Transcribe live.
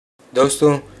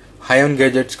दोस्तों high on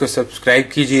gadgets को subscribe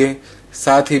कीजिए,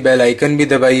 साथ ही बेल आइकन भी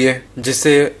दबाइए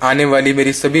जिससे आने वाली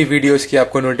मेरी सभी वीडियोस की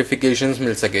आपको नोटिफिकेशंस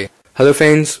मिल सके। Hello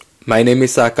friends, my name is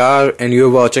साकार and you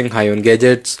are watching High on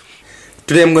Gadgets.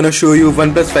 Today I'm gonna show you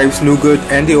OnePlus 5's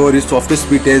Nougat and the Oreo software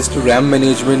speed test, RAM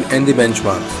management and the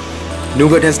benchmarks.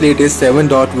 Nougat has latest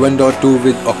 7.1.2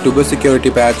 with October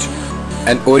security patch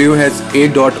and Oreo has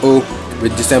 8.0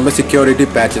 with December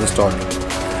security patch installed.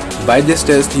 By this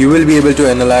test, you will be able to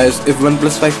analyze if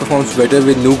OnePlus 5 performs better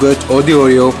with Nougat or the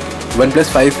Oreo.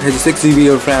 OnePlus 5 has a 6GB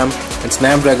of RAM and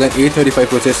Snapdragon 835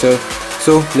 processor.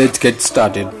 So let's get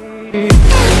started.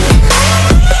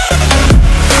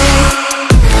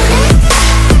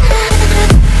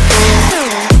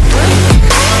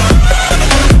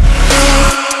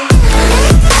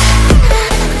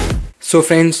 So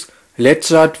friends, let's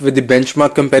start with the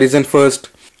benchmark comparison first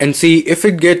and see if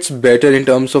it gets better in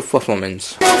terms of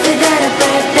performance.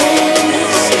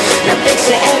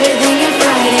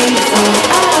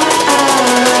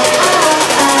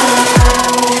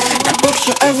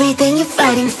 Everything you're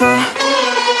fighting for.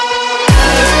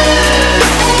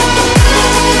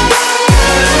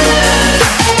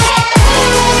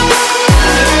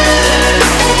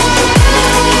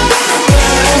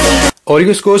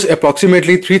 Oreo scores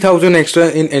approximately 3000 extra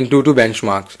in N22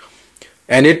 benchmarks,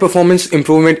 and its performance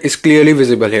improvement is clearly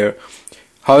visible here.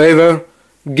 However,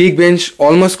 Geekbench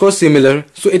almost scores similar,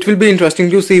 so it will be interesting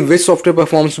to see which software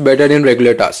performs better in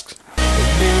regular tasks.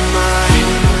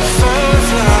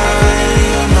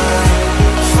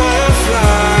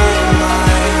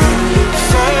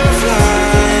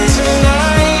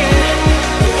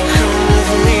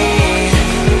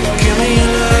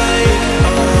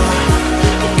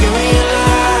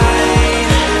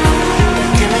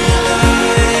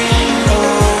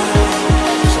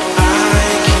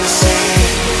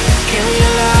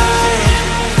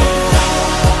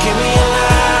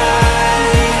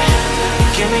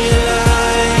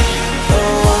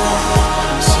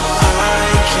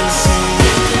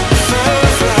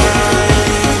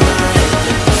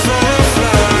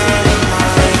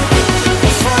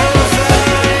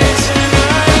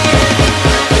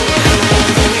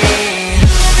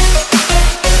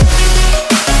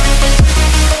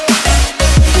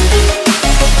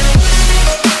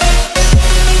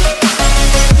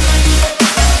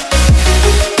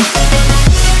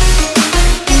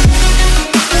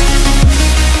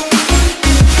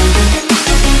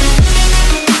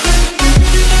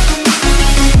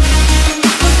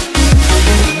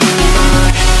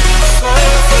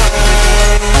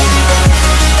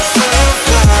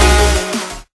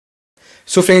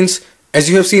 So friends, as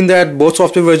you have seen that both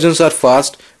software versions are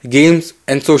fast, games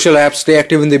and social apps stay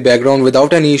active in the background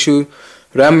without any issue.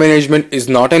 RAM management is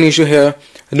not an issue here.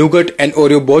 Nougat and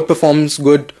Oreo both performs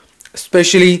good,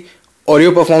 especially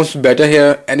Oreo performs better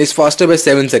here and is faster by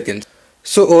 7 seconds.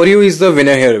 So Oreo is the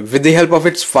winner here with the help of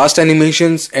its fast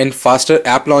animations and faster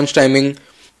app launch timing.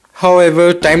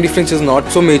 However, time difference is not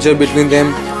so major between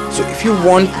them, so if you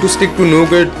want to stick to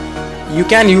Nougat, you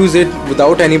can use it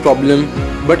without any problem.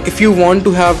 But if you want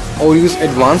to have Oreo's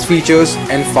advanced features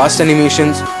and fast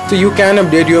animations, so you can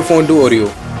update your phone to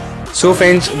Oreo. So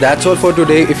friends, that's all for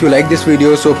today. If you like this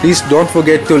video, so please don't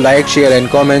forget to like, share and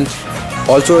comment.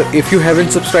 Also, if you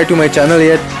haven't subscribed to my channel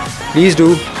yet, please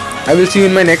do. I will see you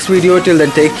in my next video. Till then,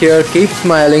 take care, keep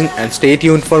smiling and stay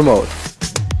tuned for more.